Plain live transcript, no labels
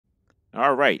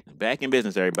All right, back in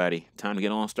business, everybody. Time to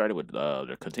get on started with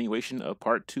the continuation of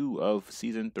part 2 of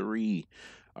season 3.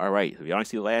 All right, if y'all didn't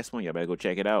see the last one, y'all better go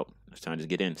check it out. It's time to just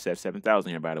get in. SEF7000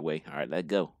 here, by the way. All right, let's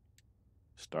go.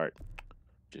 Start.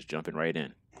 Just jumping right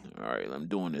in. All right, I'm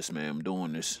doing this, man. I'm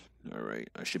doing this. All right,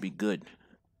 I should be good.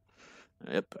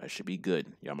 Yep, I should be good.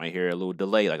 Y'all might hear a little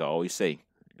delay, like I always say.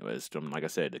 It's like I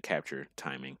said, the capture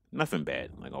timing. Nothing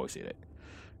bad, like I always say that.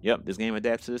 Yep, this game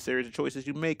adapts to the series of choices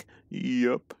you make.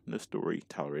 Yep, the story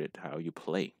tolerated how you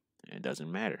play. It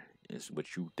doesn't matter. It's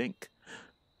what you think.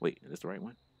 Wait, is this the right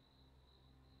one?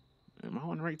 Am I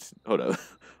on the right? Hold up.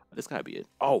 This gotta be it.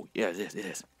 Oh, yeah, it is. It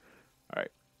is. All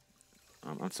right.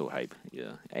 I'm so hyped.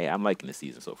 Yeah. Hey, I'm liking the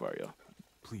season so far, y'all.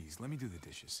 Please, let me do the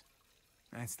dishes.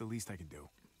 That's the least I can do.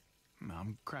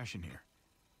 I'm crashing here.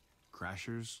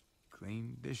 Crashers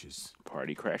clean dishes.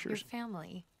 Party Your crashers.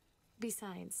 family.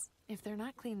 Besides, if they're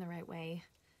not cleaned the right way,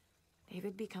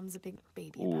 David becomes a big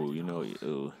baby. Ooh, you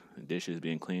know, dishes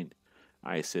being cleaned.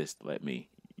 I assist. Let me.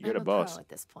 You're I'm the a boss. pro at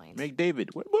this point. Make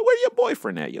David. Where your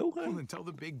boyfriend at, yo? Well, then tell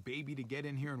the big baby to get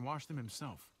in here and wash them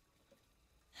himself.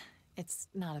 It's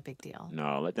not a big deal.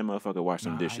 No, let that motherfucker wash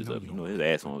some Nah, I dishes know up. you You know, don't.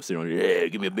 his ass won't sit on there. Yeah,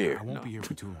 give me a beer. I won't No. be here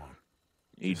for too long.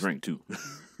 He drink too.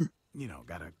 You know,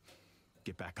 gotta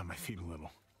get back on my feet a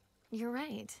little. You're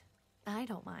right. I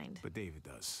don't mind. But David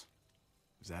does.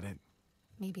 Is that it?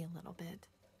 Maybe a little bit.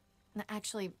 No,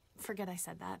 actually, forget I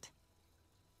said that.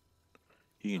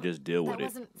 He can just deal That with it.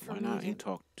 wasn't for Why me not? to- He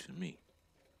talk to me.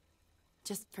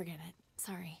 Just forget it.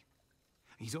 Sorry.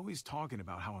 He's always talking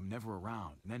about how I'm never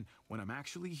around. And then when I'm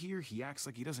actually here, he acts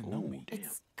like he doesn't know Ooh, me. damn.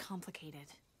 It's complicated.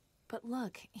 But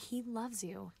look, he loves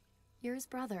you. You're his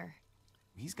brother.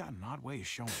 He's got an odd way of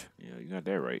showing it. Yeah, you got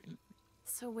that right.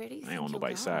 So where do you I think ain't on you'll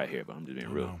nobody's go? side here, but I'm just being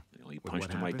Don't real. know. You know, he With punched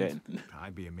what him like that. happened,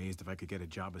 I'd be amazed if I could get a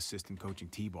job assistant coaching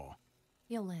T-ball.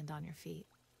 You'll land on your feet.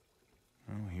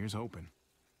 Well, here's hoping.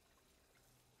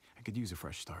 I could use a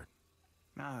fresh start.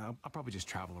 Nah, I'll probably just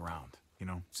travel around, you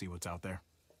know, see what's out there.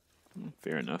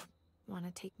 Fair enough. Want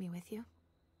to take me with you?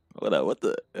 Hold up. What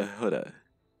the? Hold up.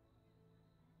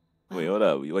 Wait, hold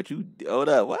up. What you? Hold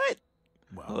up. What?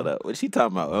 Well, Hold up. What's she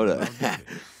talking about? Hold up. well, David,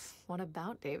 What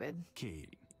about David?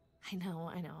 Katie. I know.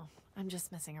 I'm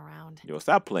just messing around. Yo,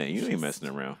 stop playing. You It's ain't just messing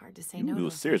around. Hard to say You no to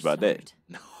was a serious fresh about that.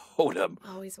 start. Hold up.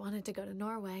 Always wanted to go to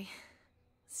Norway,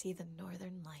 see the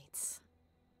northern lights.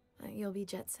 You'll be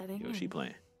jet setting. Yo, she and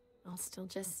playing. I'll still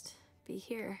just be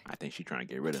here. I think she trying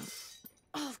to get rid of him.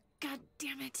 Oh, god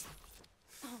damn it!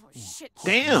 Oh shit!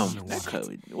 Damn. shit, That shit.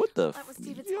 could, what the? That was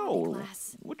David's Yo, hobby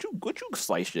class. what you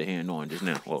sliced your hand on just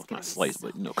now? Well, He's gonna not be sliced, so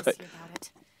but you know, pissy cut. about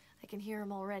it. I can hear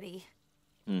him already.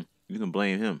 You can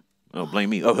blame him. Oh, blame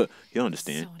me. Oh, he'll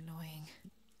understand. So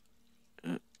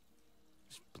annoying.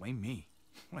 Just blame me.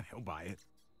 Well, he'll buy it.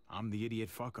 I'm the idiot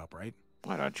fuck up, right?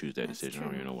 Why did I choose that That's decision? I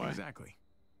don't true. even know why. Exactly.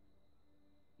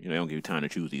 You know, they don't give you time to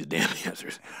choose these damn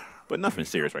answers. But nothing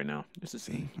serious right now. This is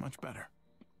See, much better.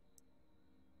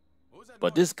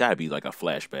 But this gotta be like a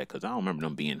flashback because I don't remember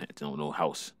them being at no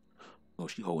house. Oh,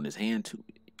 she holding his hand too.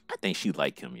 I think she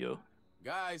like him, yo.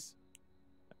 Guys,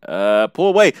 Pull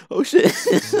away. Oh shit.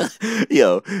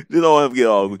 Yo, you don't want to get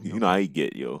all. You know how he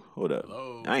get, yo. Hold up.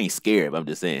 hello. I ain't scared, but I'm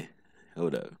just saying.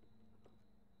 Hold up.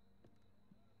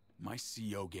 My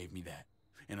CEO gave me that.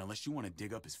 And unless you want to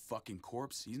dig up his fucking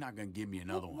corpse, he's not going to give me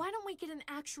another one. Why don't we get an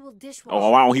actual dishwasher? Oh,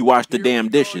 why don't he wash the Here we damn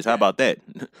go dishes? How again. about that?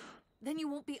 Then you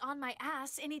won't be on my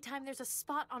ass anytime there's a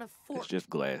spot on a fork. It's just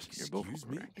glass. You're both Excuse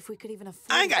me? correct. If we could even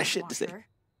afford I ain't a got shit to say. dishwasher.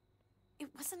 It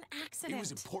was an accident. It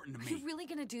was important to Are me. you really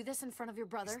gonna do this in front of your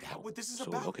brother? Is that what this is So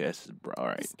about? okay, that's all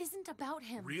right. This isn't about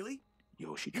him. Really?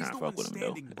 Yo, she He's trying the to one fuck with him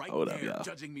standing though. right Hold there, up, y'all.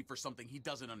 judging me for something he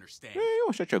doesn't understand. Yeah, you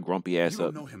don't shut your grumpy You ass don't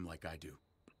up. know him like I do.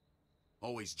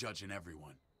 Always judging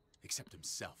everyone, except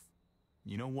himself.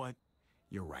 You know what?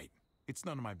 You're right. It's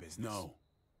none of my business. No,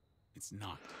 it's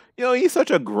not. Yo, he's such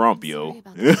a grump, I'm yo. sorry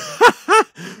about that.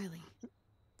 Really.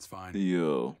 It's fine.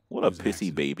 Yo, what It a was an pissy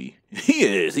accident. baby. He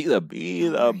is. He's a Don't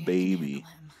worry, I can baby. handle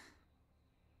him.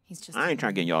 He's just I ain't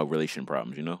trying to get in annoying. y'all relation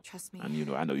problems, you know. Trust me. I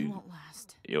know It you. won't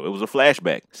last. Yo, it was a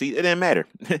flashback. See, it didn't matter.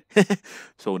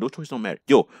 So those choices don't matter.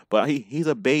 Yo, but he's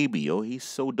a baby, yo. He's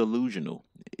so delusional.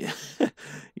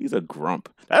 He's a grump.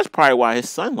 That's probably why his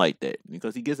son like that,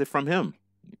 because he gets it from him.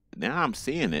 Now I'm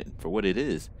seeing it for what it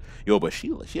is. Yo, but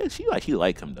she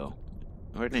like him though.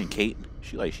 Her name Kate.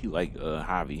 She like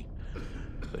Javi.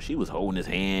 But she was holding his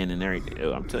hand and everything.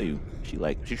 Yo, I'm telling you, she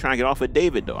trying to get off of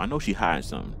David though. I know she hiding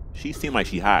something. She seemed like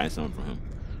she hiding something from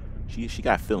him. She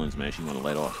got feelings, man. She want to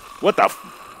let off. What the?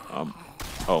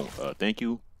 Thank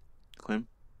you, Clem.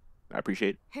 I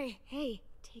appreciate it. Hey,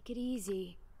 take it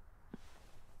easy.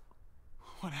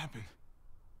 What happened?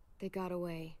 They got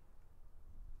away.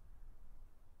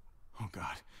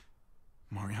 God.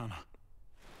 Mariana.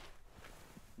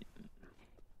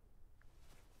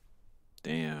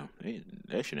 Damn,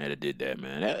 that shouldn't have did that,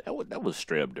 man. That was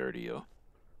straight up dirty, yo.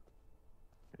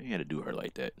 They had to do her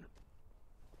like that.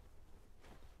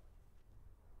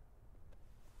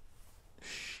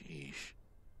 Sheesh.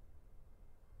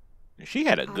 And she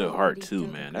had a I good heart already too, dug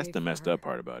a man. That's grave the for messed her. up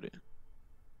part about it.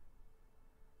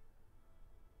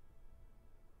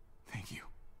 Thank you.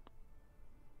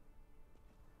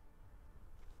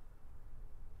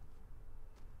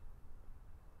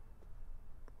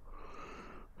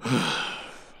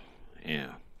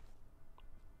 Yeah.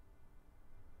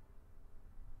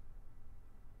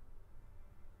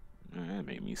 That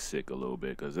made me sick a little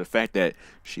bit because the fact that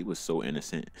she was so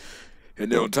innocent,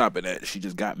 and then on top of that, she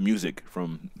just got music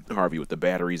from Harvey with the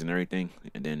batteries and everything,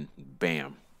 and then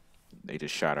bam, they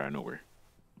just shot her out of nowhere,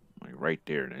 like right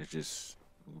there, and it's just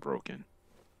broken.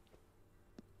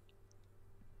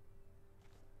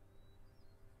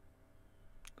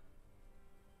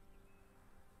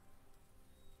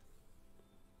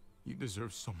 You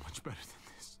deserve so much better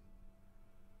than this.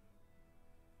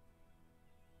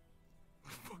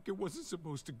 Fuck, it wasn't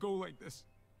supposed to go like this.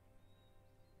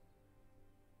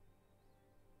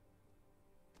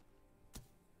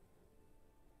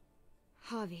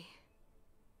 Javi,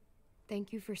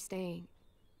 thank you for staying.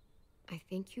 I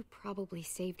think you probably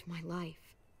saved my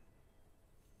life.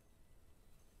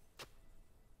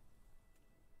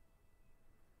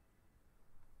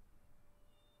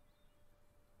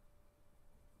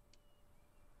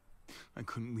 I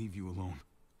couldn't leave you alone.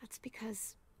 That's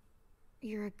because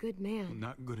you're a good I'm man.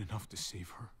 not good enough to save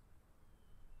her.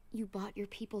 You bought your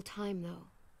people time, though.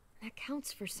 That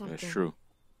counts for something. That's true.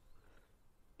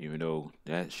 Even though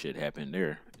that shit happened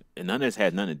there, and none of this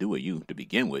had nothing to do with you to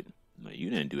begin with. Like, you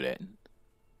didn't do that.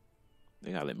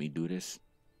 They gotta let me do this.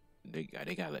 They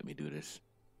gotta let me do this.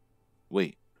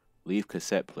 Wait, leave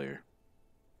cassette player.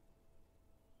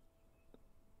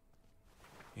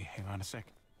 Hey, hang on a sec.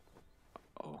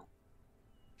 Oh,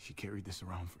 She carried this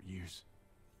around for years.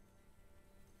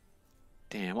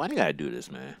 damn! Why they gotta do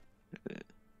this, man?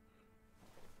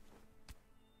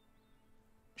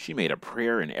 She made a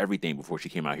prayer and everything before she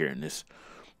came out here, and this,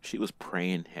 she was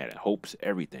praying, had hopes,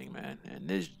 everything, man. And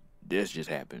this just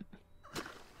happened.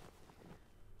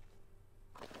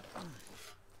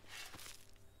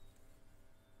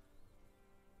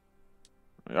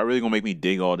 Y'all really gonna make me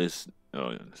dig all this?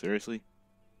 Oh, seriously?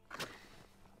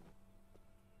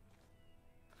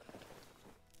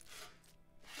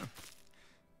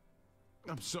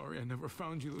 I'm sorry I never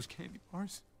found you those candy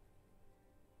bars.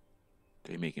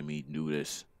 They making me do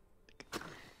this.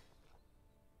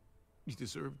 You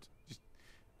deserved just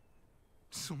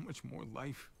so much more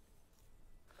life.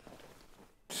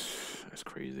 That's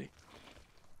crazy.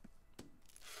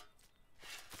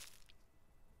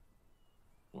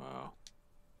 Wow.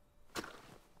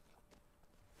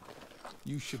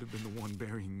 You should have been the one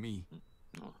burying me.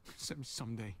 Oh,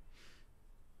 Someday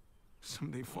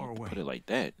far away. put it like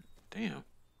that. Damn.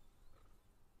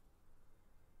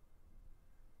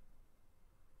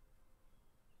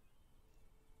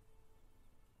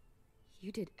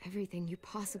 You did everything you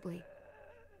possibly...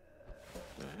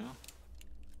 The hell?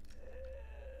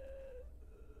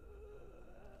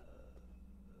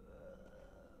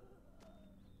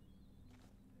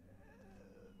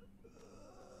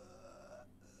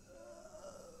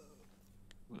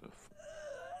 What the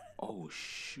oh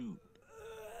shoot.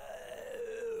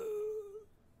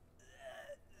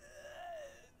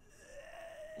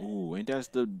 Ooh, ain't that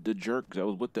the jerk that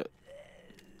was with the...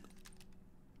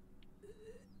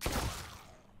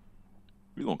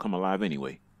 We gonna come alive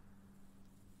anyway.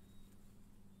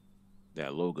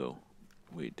 That logo.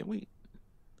 Wait, did we...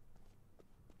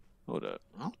 Hold up.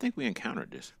 I don't think we encountered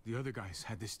this. The other guys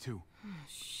had this too. Oh,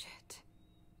 shit.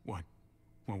 What?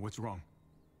 Well, what's wrong?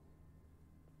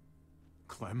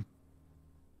 Clem?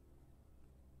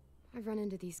 I've run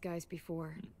into these guys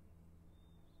before.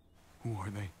 Who are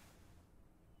they?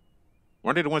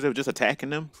 Weren't they the ones that were just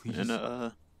attacking them Please. in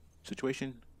a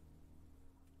situation?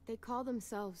 They call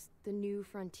themselves the New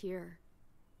Frontier.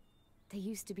 They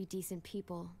used to be decent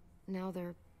people. Now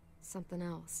they're something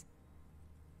else.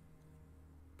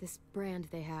 This brand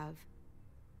they have,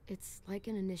 it's like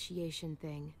an initiation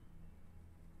thing.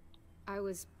 I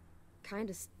was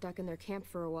kinda stuck in their camp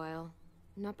for a while.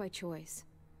 Not by choice.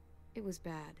 It was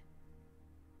bad.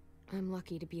 I'm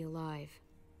lucky to be alive.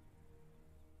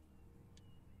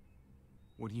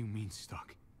 What do you mean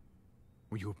stuck?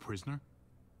 Were you a prisoner?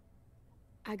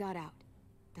 I got out.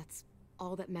 That's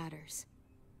all that matters.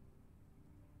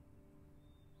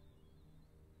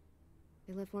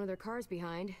 They left one of their cars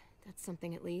behind. That's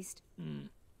something at least.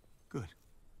 Good.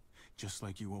 Just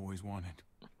like you always wanted.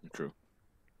 True.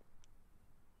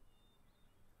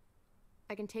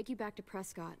 I can take you back to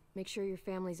Prescott, make sure your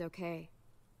family's okay.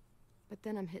 But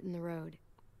then I'm hitting the road.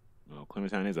 Well,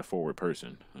 Clementine is a forward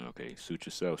person. Okay, suit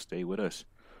yourself. Stay with us.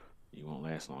 You won't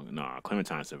last long. Nah,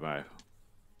 Clementine survived.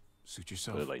 Suit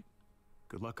yourself. But like,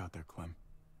 Good luck out there, Clem.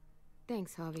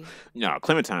 Thanks, Javi. no,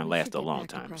 Clementine We lasted should a get long back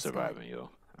to time Prescott. surviving, yo.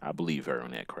 I believe her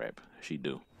on that crap. She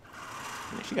do.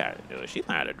 Man, she know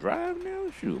how to drive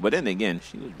now. Shoot. But then again,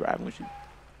 she was driving when she.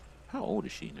 How old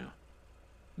is she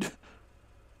now?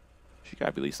 She got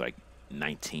to be at least like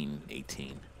 19,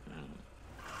 18.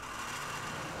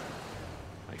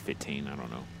 Like 15, I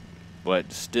don't know.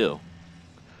 But still,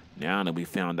 now that we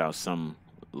found out some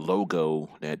logo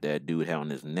that dude had on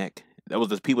his neck, that was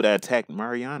the people that attacked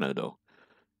Mariana, though.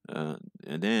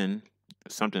 And then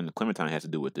something Clementine has to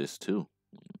do with this, too.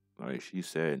 Like she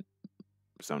said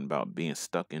something about being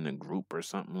stuck in a group or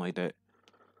something like that.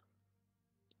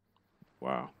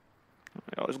 Wow.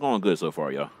 It's going good so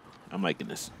far, y'all. I'm liking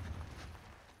this.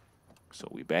 So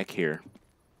we back here.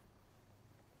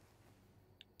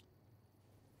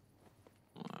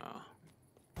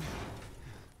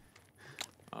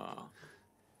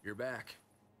 You're back.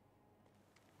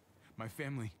 My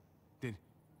family. Did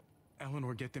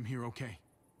Eleanor get them here okay?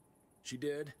 She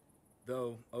did.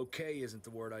 Though, okay isn't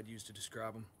the word I'd use to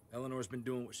describe them. Eleanor's been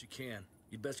doing what she can.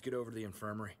 You'd best get over to the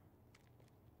infirmary.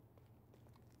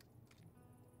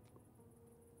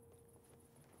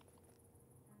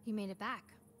 You made it back.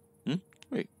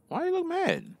 Wait, why you look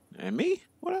mad? At me?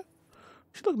 What?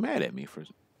 She looked mad at me for.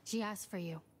 She asked for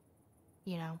you.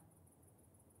 You know.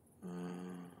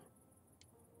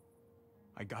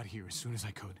 I got here as soon as I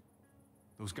could.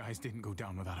 Those guys didn't go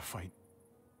down without a fight.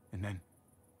 And then...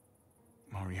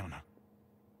 Mariana.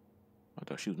 I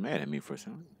thought she was mad at me for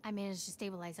something. I managed to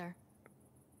stabilize her.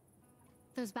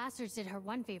 Those bastards did her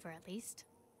one favor at least.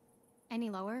 Any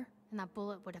lower, and that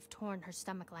bullet would have torn her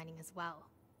stomach lining as well.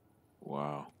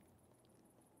 Wow.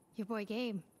 Your boy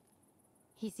Gabe.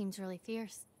 He seems really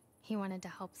fierce. He wanted to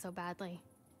help so badly.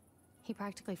 He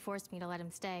practically forced me to let him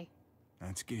stay.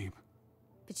 That's Gabe.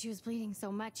 But she was bleeding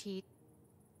so much he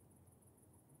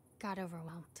got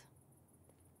overwhelmed.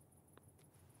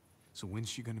 So when's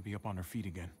she gonna be up on her feet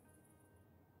again?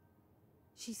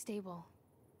 She's stable.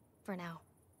 For now.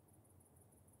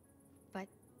 But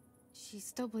she's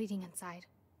still bleeding inside.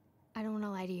 I don't want to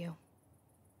lie to you.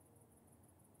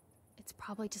 It's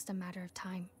probably just a matter of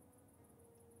time.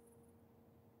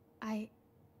 I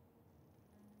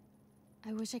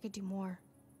wish I could do more.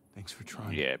 Thanks for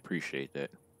trying. Yeah, appreciate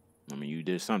that. I mean, you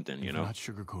did something, you You're know. not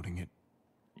sugarcoating it.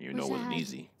 You know, it Wish I wasn't had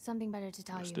easy. Something better to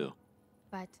tell But you. still.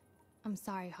 But I'm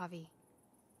sorry, Javi.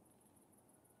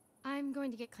 I'm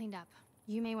going to get cleaned up.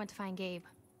 You may want to find Gabe.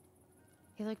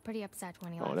 He looked pretty upset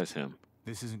when he Oh, left. that's him.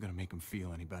 This isn't gonna make him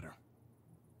feel any better.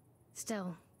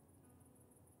 Still,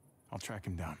 I'll track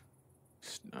him down.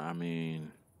 I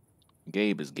mean,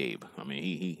 Gabe is Gabe. I mean,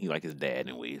 he like his dad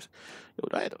in ways. Yo,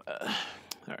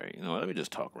 all right, you know, let me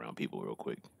just talk around people real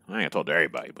quick. I ain't gonna talk to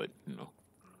everybody, but you know.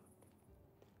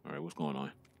 All right, what's going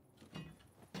on?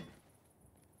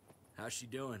 How's she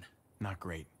doing? Not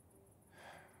great.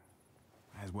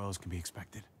 As well as can be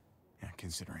expected. Yeah,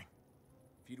 considering.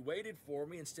 If you'd waited for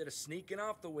me instead of sneaking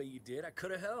off the way you did, I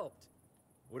could have helped.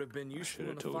 Would have been useful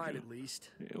shoulda in the told fight you. at least.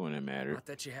 It wouldn't matter. Not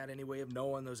that you had any way of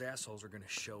knowing those assholes are gonna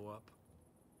show up.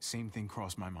 Same thing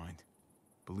crossed my mind.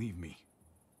 Believe me.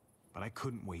 But I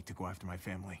couldn't wait to go after my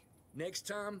family. Next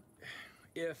time,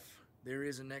 if there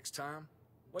is a next time,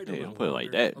 wait a Hey, little don't put it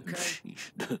like longer, that. Okay?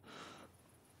 Sheesh.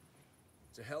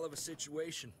 It's a hell of a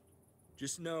situation.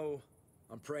 Just know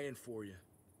I'm praying for you.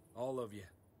 All of you.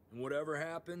 And whatever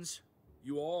happens,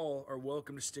 you all are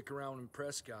welcome to stick around in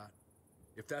Prescott.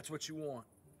 If that's what you want.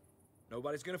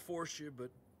 Nobody's gonna force you, but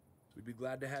we'd be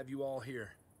glad to have you all here.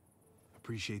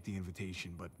 Appreciate the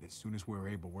invitation, but as soon as we're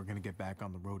able, we're gonna get back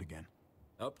on the road again.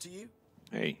 Up to you.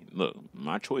 Hey, look,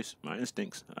 my choice, my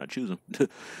instincts. I choose them.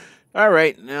 All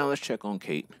right, now let's check on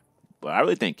Kate. But I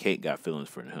really think Kate got feelings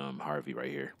for Harvey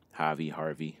right here. Harvey,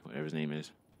 whatever his name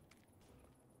is.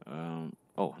 Oh,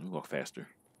 let me walk faster.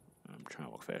 I'm trying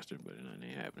to walk faster, but it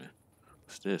ain't happening.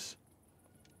 What's this?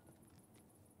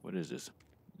 What is this?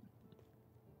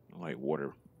 Like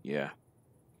water. Yeah.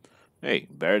 Hey,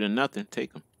 better than nothing.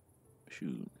 Take them.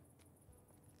 Shoot.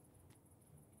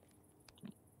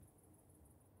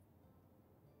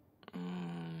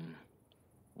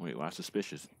 Wait, why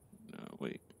suspicious?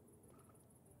 Wait.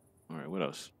 All right, what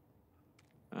else?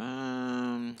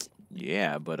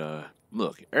 Yeah, but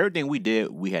look, everything we did,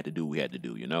 we had to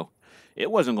do, you know? It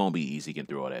wasn't going to be easy getting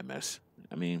through all that mess.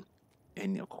 I mean,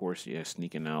 And of course, yeah,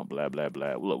 sneaking out, blah, blah,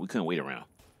 blah. Look, we couldn't wait around.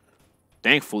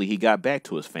 Thankfully, he got back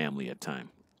to his family at time.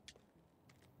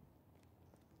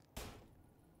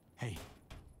 Hey,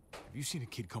 have you seen a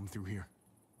kid come through here?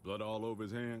 Blood all over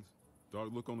his hands, dark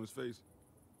look on his face.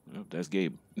 Oh, that's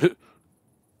Gabe.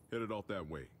 Headed off that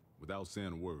way, without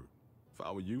saying a word. If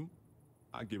I were you,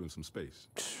 I'd give him some space.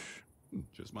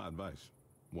 Just my advice.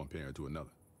 One parent to another.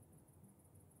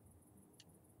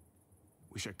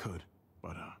 Wish I could,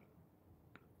 but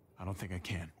I don't think I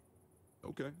can.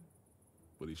 Okay.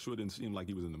 But he sure didn't seem like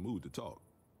he was in the mood to talk.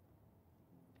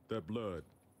 That blood,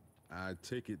 I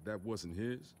take it that wasn't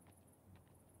his?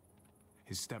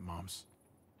 His stepmom's.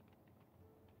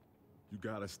 You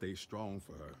gotta stay strong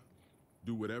for her.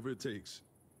 Do whatever it takes.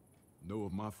 Know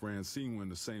if my friend seen were in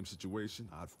the same situation,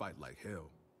 I'd fight like hell.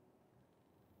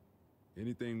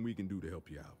 Anything we can do to help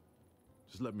you out,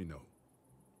 just let me know.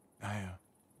 I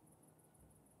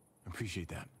appreciate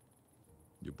that.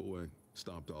 Your boy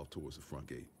stomped off towards the front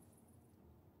gate.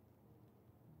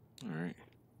 All right.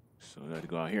 So I got to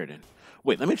go out here then.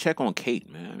 Wait, let me check on Kate,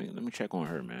 man. I mean, let me check on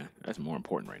her, man. That's more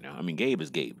important right now. I mean, Gabe is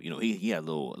Gabe. You know, he had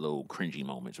little cringy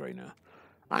moments right now.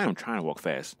 I am trying to walk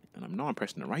fast, and I know I'm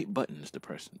pressing the right buttons to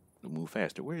move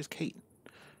faster. Where is Kate?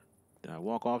 Did I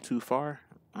walk off too far?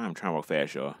 I'm trying to walk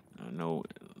fast, y'all. I know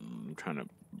I'm trying to...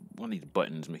 One of these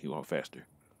buttons make you walk faster.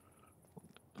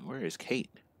 Where is Kate?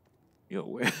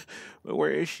 Yo,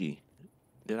 where is she?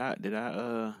 I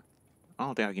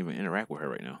don't think I can even interact with her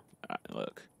right now.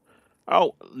 Look.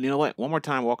 Oh, you know what? One more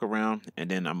time, walk around, and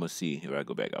then I'm going to see if I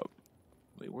go back out.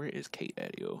 Wait, where is Kate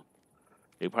at, yo?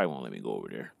 They probably won't let me go over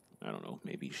there. I don't know.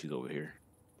 Maybe she's over here.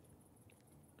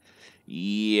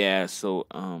 Yeah, so,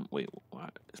 wait,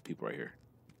 there's people right here.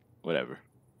 Whatever.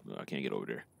 I can't get over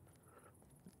there.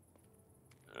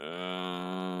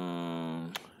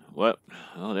 What?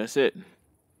 Oh, that's it.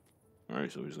 All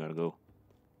right, so we just got to go.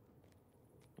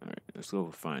 All right, let's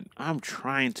go find. I'm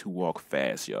trying to walk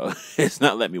fast, y'all. It's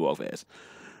not letting me walk fast.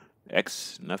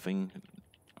 X, nothing.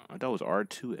 I thought it was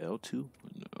R2, L2,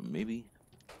 maybe.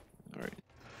 All right,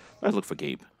 let's look for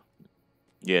Gabe.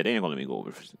 Yeah, they ain't gonna let me go over.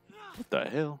 What the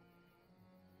hell?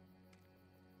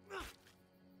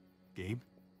 Gabe?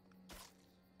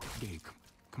 Gabe,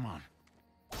 come on.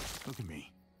 Look at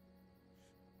me.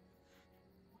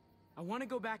 I want to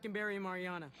go back and bury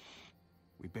Mariana.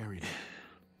 We buried her.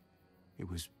 It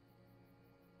was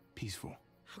peaceful.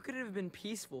 How could it have been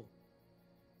peaceful?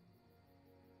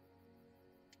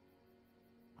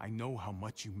 I know how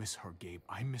much you miss her, Gabe.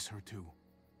 I miss her too.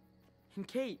 And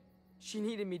Kate, she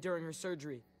needed me during her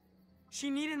surgery. She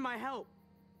needed my help.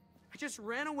 I just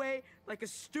ran away like a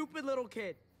stupid little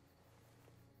kid.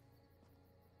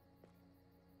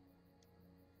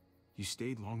 You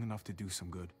stayed long enough to do some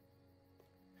good.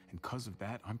 And because of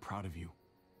that, I'm proud of you.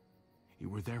 You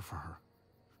were there for her,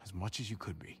 as much as you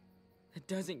could be. It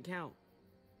doesn't count.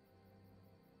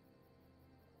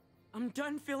 I'm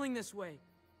done feeling this way.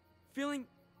 Feeling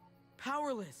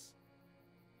powerless.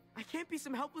 I can't be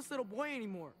some helpless little boy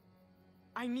anymore.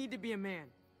 I need to be a man.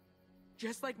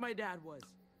 Just like my dad was.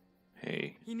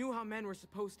 Hey. He knew how men were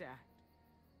supposed to act.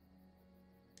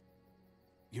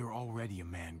 You're already a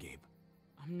man, Gabe.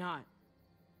 I'm not.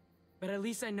 But at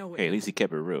least I know it. Hey, at least he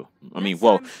kept it real. I mean, Next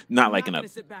well, time, not I'm like not in a gonna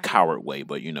sit back coward and- way,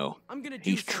 but, you know, I'm gonna do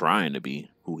he's something. trying to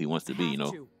be who he wants to be, you know.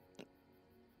 Have to.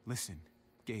 Listen,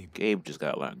 Gabe. Gabe just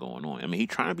got a lot going on. I mean, he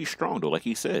trying to be strong, though, like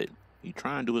he said. He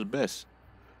trying to do his best,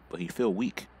 but he feel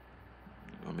weak.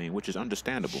 I mean, which is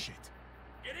understandable. Shit.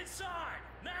 Get inside,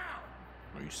 now!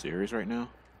 Are you serious right now?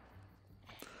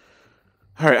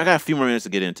 All right, I got a few more minutes to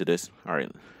get into this. All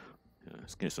right,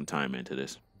 let's get some time into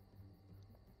this.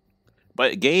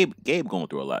 But Gabe going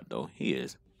through a lot, though. He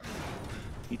is.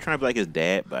 He trying to be like his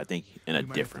dad, but I think in a We might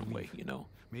have to different way, leave. you know.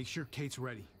 Make sure Kate's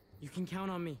ready. You can count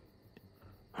on me.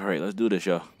 All right, let's do this,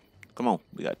 y'all. Come on,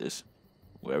 we got this.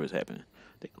 Whatever's happening.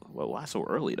 Well, why so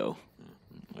early, though?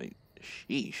 Like,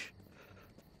 sheesh.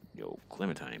 Yo,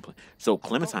 Clementine ain't playing. So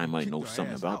Clementine might know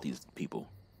something about these people,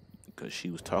 because she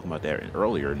was talking about that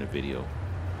earlier in the video.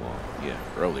 Well, yeah,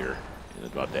 earlier.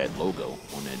 About that logo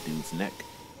on that dude's neck.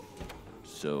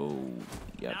 So,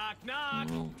 yeah. Knock,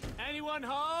 knock. Anyone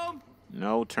home?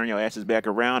 No, turn your asses back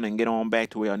around and get on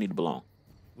back to where y'all need to belong.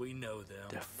 We know them.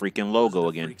 The freaking logo Those are the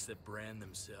again. Freaks that brand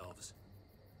themselves.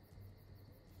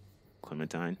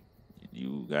 Clementine,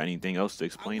 you got anything else to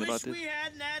explain about this? We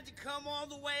hadn't had to come all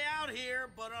the way out here,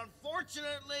 but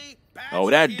unfortunately,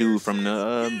 Oh, that Baxter dude from says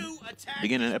the you attacked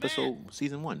beginning of his episode, men.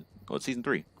 season 1, or season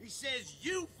 3. He says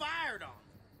you fired on him.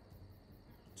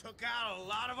 Took out a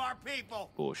lot of our people.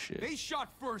 Bullshit. They shot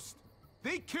first.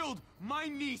 They killed my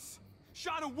niece.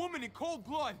 Shot a woman in cold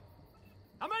blood.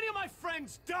 How many of my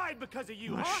friends died because of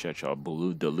you, Oh, huh? shut y'all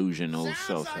delusional Sounds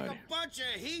self like out a bunch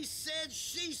of he said,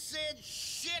 she said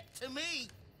shit to me.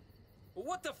 Well,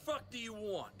 what the fuck do you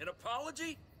want? An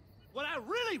apology? What I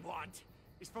really want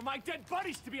is for my dead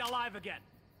buddies to be alive again.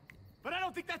 But I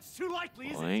don't think that's too likely,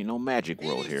 is Well, it? ain't no magic He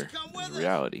world needs here. to come It's with us.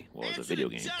 reality. Well, it's a Answer video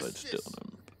to game, but still. justice.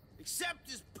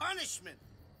 Accept his punishment.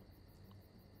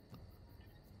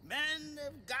 Men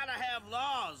have gotta have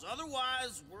laws,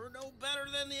 otherwise we're no better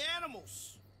than the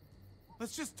animals.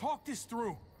 Let's just talk this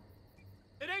through.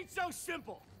 It ain't so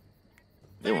simple.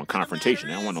 They want confrontation.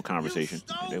 They don't want no conversation.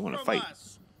 They want to fight,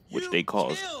 which they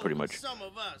caused, pretty much. Some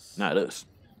of us. Not us.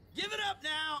 Give it up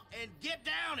now and get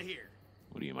down here.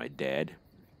 What are you, my dad?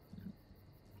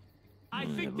 I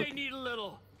think look. they need a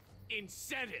little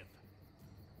incentive.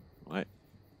 What?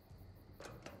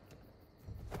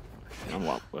 I'm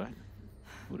what?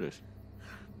 Who this?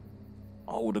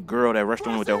 Oh, the girl that rushed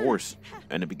on with that horse.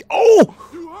 And the oh!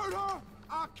 You hurt her?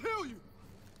 I'll kill you.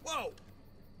 Whoa!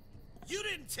 You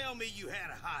didn't tell me you had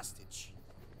a hostage.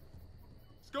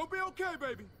 It's gonna be okay,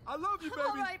 baby. I love you, baby.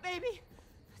 All right, baby.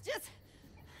 Just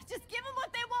give them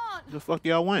what they want. The fuck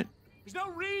y'all want? There's no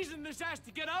reason this has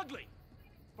to get ugly.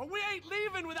 But we ain't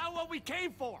leaving without what we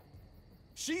came for.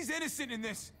 She's innocent in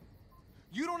this.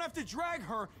 You don't have to drag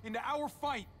her into our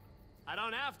fight. I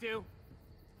don't have to,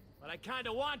 but I kind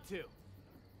of want to.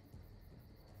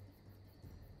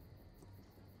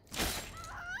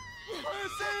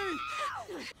 Francine!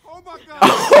 Oh my God!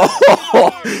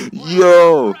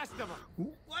 Yo!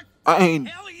 What I the ain't.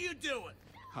 hell are you doing?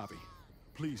 Javi,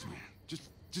 please, man.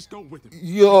 Just go with him.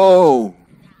 Yo!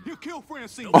 He'll kill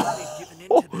Francine.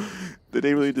 Did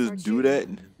they really just do that?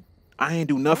 I ain't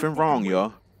do nothing wrong,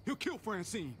 y'all. He'll kill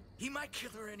Francine. He might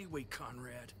kill her anyway,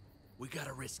 Conrad. We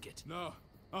gotta risk it. No,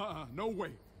 no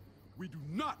way. We do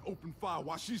not open fire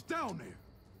while she's down there.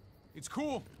 It's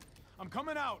cool. I'm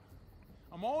coming out.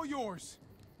 I'm all yours.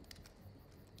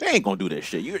 They ain't gonna do that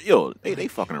shit. Yo, they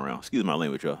fucking around. Excuse my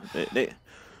language, y'all.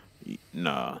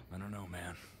 Nah. I don't know,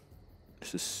 man.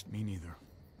 This is. Me neither.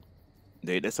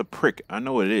 That's a prick. I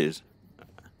know what it is.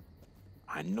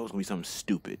 I know it's gonna be something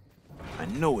stupid. I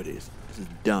know it is. This is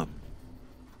dumb.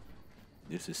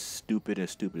 This is stupid and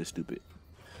stupid and stupid.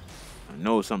 I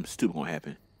know something stupid gonna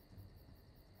happen.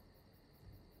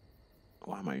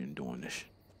 Why am I even doing this?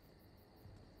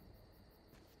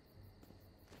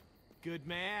 Good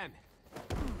man.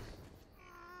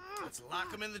 Let's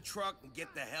lock him in the truck and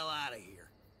get the hell out of here.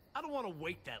 I don't want to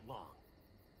wait that long.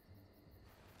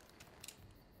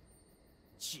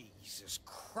 Jesus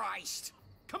Christ.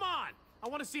 Come on! I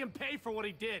want to see him pay for what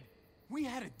he did. We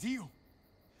had a deal.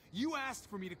 You asked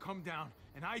for me to come down,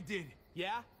 and I did.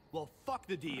 Yeah? Well, fuck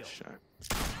the deal.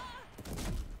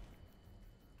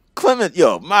 Clement,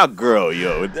 yo, my girl,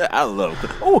 yo. I love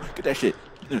her. Oh, get that shit.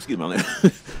 Excuse my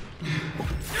language.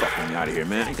 Fuck me out of here,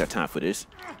 man. I ain't got time for this.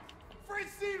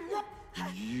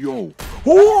 Yo.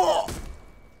 Oh,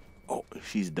 oh,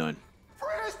 she's done.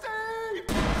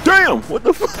 Damn! What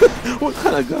the fuck? What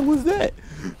kind of gun was that?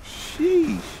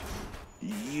 Sheesh.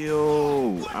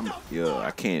 Yo,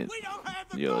 I can't.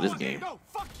 Yo, this game.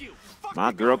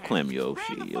 My girl Clem, yo,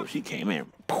 she came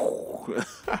in.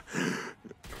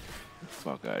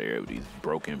 Fuck out of here with these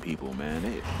broken people,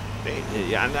 man.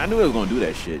 Yeah, I knew they were gonna do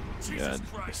that shit.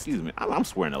 Excuse me, I'm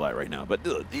swearing a lot right now, but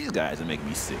dude, these guys are making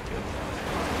me sick, yo.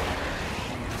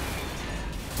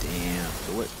 Damn.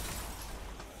 So what?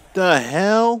 The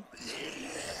hell?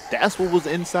 That's what was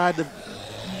inside the.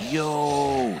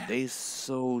 Yo, they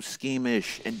so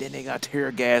schemish, and then they got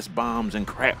tear gas bombs and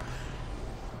crap.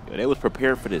 Yo, they was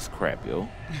prepared for this crap, yo.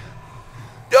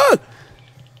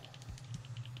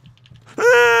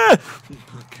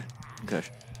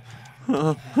 Gosh.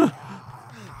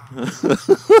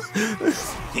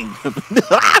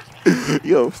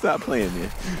 Yo, stop playing, man.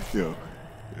 Yo.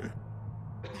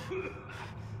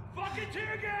 Fucking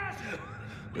tear gas!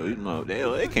 Yo, you know,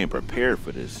 they came prepared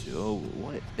for this, yo.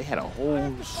 What? They had a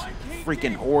whole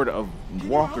freaking horde of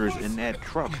walkers in that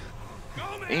truck.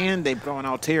 And they throwing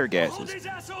out tear gases.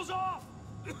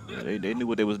 Yeah, they knew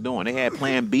what they was doing. They had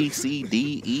plan B, C,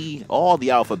 D, E, all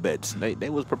the alphabets. They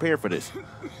was prepared for this.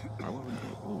 All right,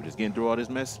 we just getting through all this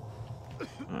mess?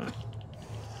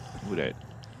 Who that?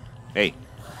 Hey,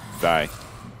 bye.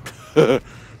 I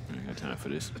ain't got time for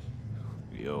this.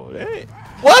 Yo, hey.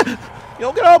 What?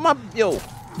 Yo, get off my... Yo.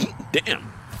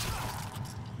 Damn.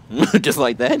 Just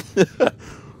like that?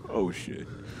 Oh, shit.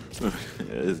 This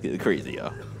is getting crazy,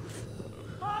 y'all.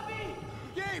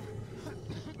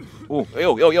 Oh,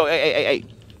 yo, hey.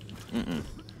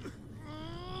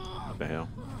 What the hell?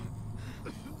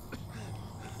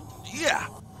 Yeah.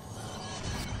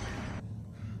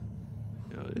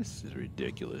 Yo, This is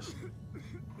ridiculous.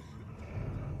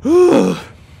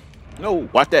 No,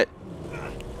 watch that.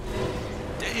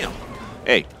 Damn.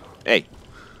 Hey, hey.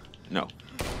 No.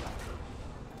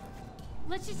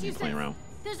 Let's just use Playing this. around.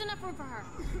 There's enough room for her.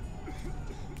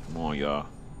 Come on, y'all.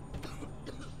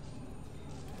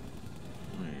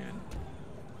 Man.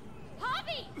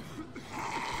 Javi!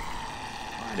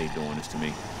 Why are they doing this to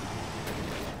me?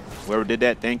 Whoever did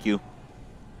that, thank you.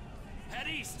 Head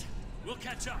east. We'll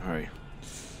catch up. All right.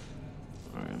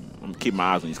 All right. I'm gonna keep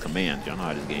my eyes on these commands. Y'all know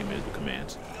how this game is with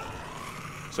commands.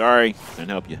 Sorry, couldn't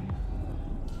help you.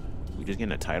 We just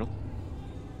getting a title?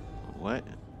 What?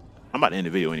 I'm about to end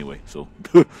the video anyway, so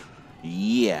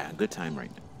yeah, good time right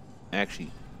now.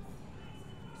 Actually,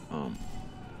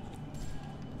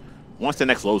 once the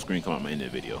next load screen come out, I'm gonna end the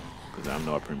video because I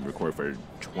know I recorded for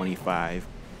 25.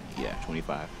 Yeah,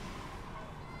 25.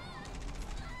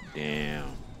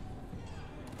 Damn.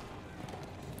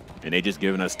 And they just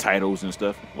giving us titles and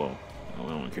stuff. Well, I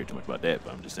don't care too much about that,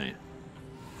 but I'm just saying.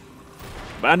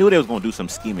 But I knew they was gonna do some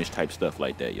schemish type stuff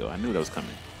like that, yo. I knew that was coming.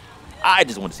 I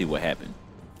just want to see what happened.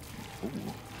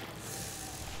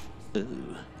 Ooh.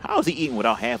 Ooh. How is he eating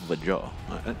without half of a jaw?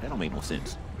 That don't make no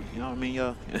sense. You know what I mean,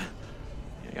 y'all?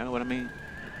 Y'all know what I mean?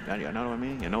 Y'all know what I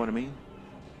mean? You know what I mean?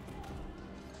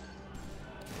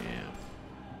 Damn.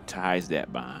 Ties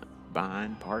that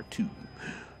bond part 2.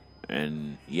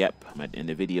 And yep, I'm at the end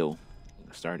of the video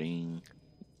starting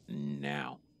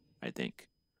now, I think.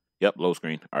 Yep, low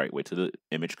screen. All right, wait till the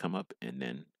image come up and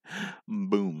then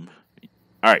boom.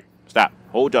 All right, stop.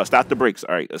 Hold y'all. Stop the brakes.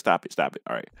 All right, stop it. Stop it.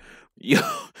 All right. Yo,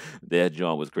 that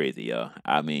John was crazy, yo.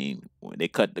 I mean, when they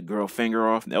cut the girl finger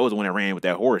off, that was when it ran with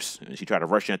that horse and she tried to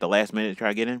rush in at the last minute to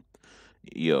try to get in.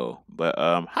 Yo, but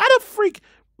how the freak?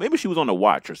 Maybe she was on the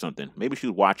watch or something. Maybe she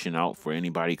was watching out for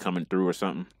anybody coming through or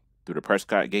something through the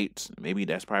Prescott gates. Maybe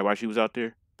that's probably why she was out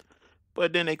there.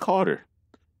 But then they caught her.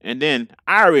 And then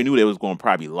I already knew they was going to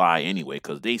probably lie anyway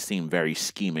because they seem very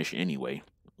schemish anyway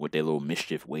with their little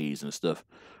mischief ways and stuff.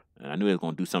 And I knew they was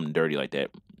going to do something dirty like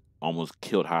that. Almost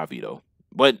killed Javi, though.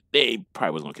 But they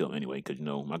probably was going to kill him anyway because, you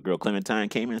know, my girl Clementine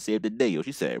came in and saved the day. Yo,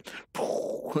 she said,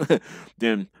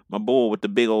 then my boy with the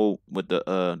big old, with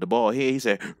the bald head, he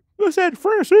said, what's that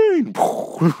Francine?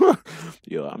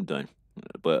 Yo, I'm done.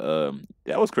 But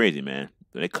that was crazy, man.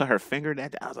 When they cut her finger,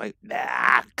 that I was like,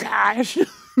 nah, gosh.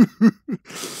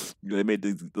 They made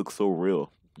this look so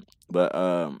real. But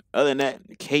other than that,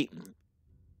 Kate,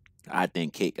 I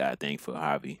think Kate got a thing for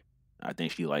Javi. I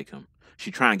think she like him. She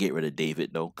trying to get rid of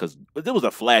David though, because there was a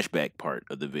flashback part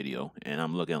of the video, and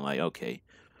I'm looking like, okay,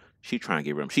 she trying to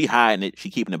get rid of him. She hiding it,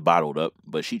 she keeping it bottled up,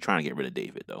 but she trying to get rid of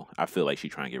David though. I feel like she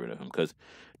trying to get rid of him because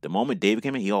the moment David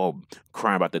came in, he all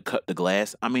crying about the cut the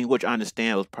glass. I mean, which I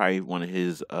understand was probably one of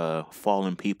his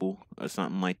fallen people or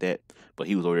something like that. But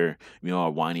he was over there, you know,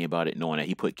 all whiny about it, knowing that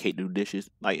he put Kate to do dishes.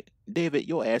 Like, David,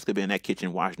 your ass could be in that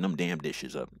kitchen washing them damn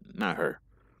dishes up, not her.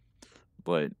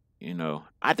 But, you know,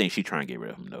 I think she trying to get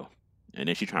rid of him though. And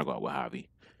then she trying to go out with Javi.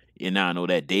 And now I know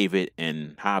that David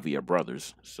and Javi are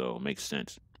brothers, so it makes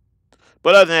sense.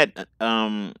 But other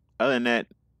than that,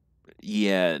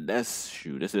 yeah, that's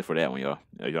it for that one, y'all.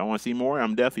 If y'all want to see more,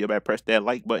 I'm definitely, y'all better press that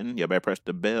like button. Y'all better press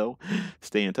the bell.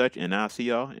 Stay in touch, and I'll see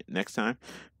y'all next time.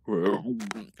 Ooh,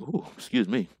 excuse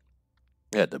me.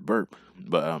 Yeah, the burp.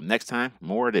 But next time,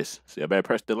 more of this. So y'all better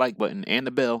press the like button and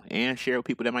the bell and share with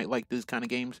people that might like this kind of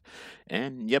games.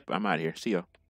 And yep, I'm out of here. See y'all.